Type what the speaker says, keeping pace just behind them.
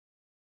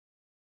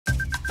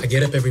I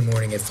get up every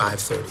morning at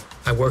 5:30.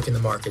 I work in the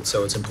market,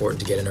 so it's important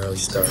to get an early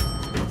start.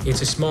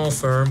 It's a small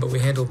firm, but we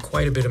handle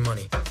quite a bit of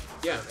money.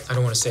 Yeah. I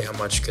don't want to say how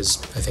much because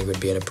I think it would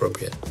be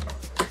inappropriate.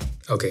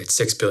 Okay, it's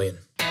 $6 billion.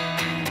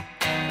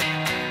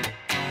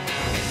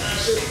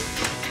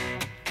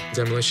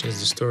 Demolition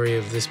is the story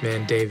of this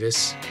man,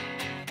 Davis.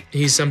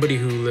 He's somebody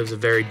who lives a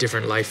very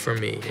different life from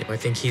me. I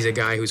think he's a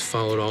guy who's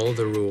followed all of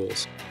the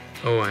rules.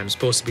 Oh, I'm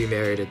supposed to be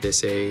married at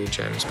this age.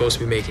 I'm supposed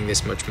to be making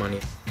this much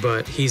money.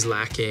 But he's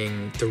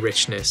lacking the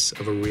richness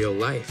of a real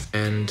life.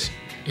 And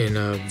in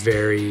a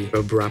very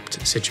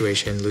abrupt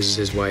situation, loses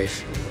his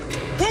wife.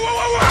 Whoa,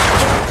 whoa,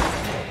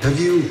 whoa! Have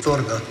you thought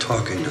about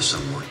talking to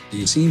someone?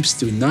 He seems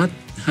to not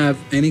have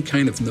any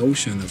kind of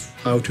notion of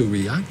how to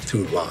react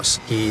to loss.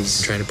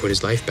 He's trying to put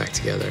his life back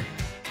together.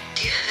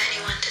 Do you have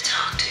anyone to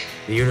talk to?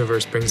 The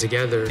universe brings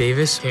together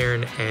Davis,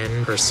 Karen,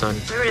 and her son.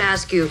 If I were to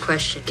ask you a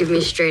question, give me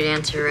a straight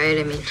answer, right?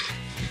 I mean,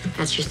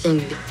 that's your thing.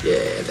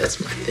 Yeah,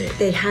 that's my thing.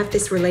 They have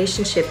this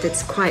relationship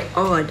that's quite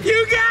odd.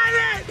 You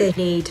got it! They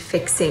need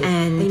fixing,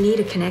 and they need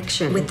a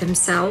connection with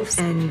themselves,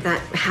 and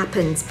that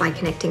happens by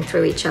connecting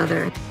through each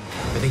other.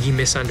 I think he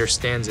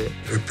misunderstands it.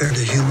 To repair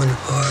the human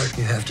heart,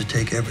 you have to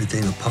take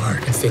everything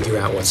apart. And figure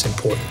out what's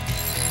important.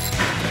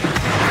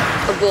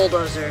 A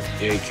bulldozer.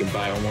 Yeah, you can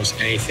buy almost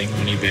anything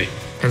on eBay.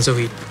 And so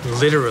he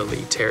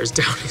literally tears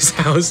down his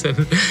house and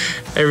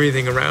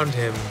everything around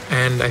him.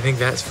 And I think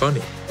that's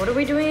funny. What are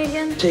we doing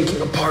again?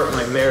 Taking apart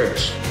my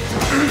marriage.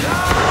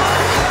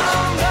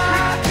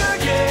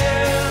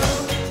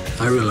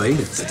 I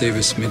related to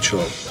Davis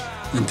Mitchell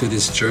and to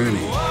this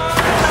journey.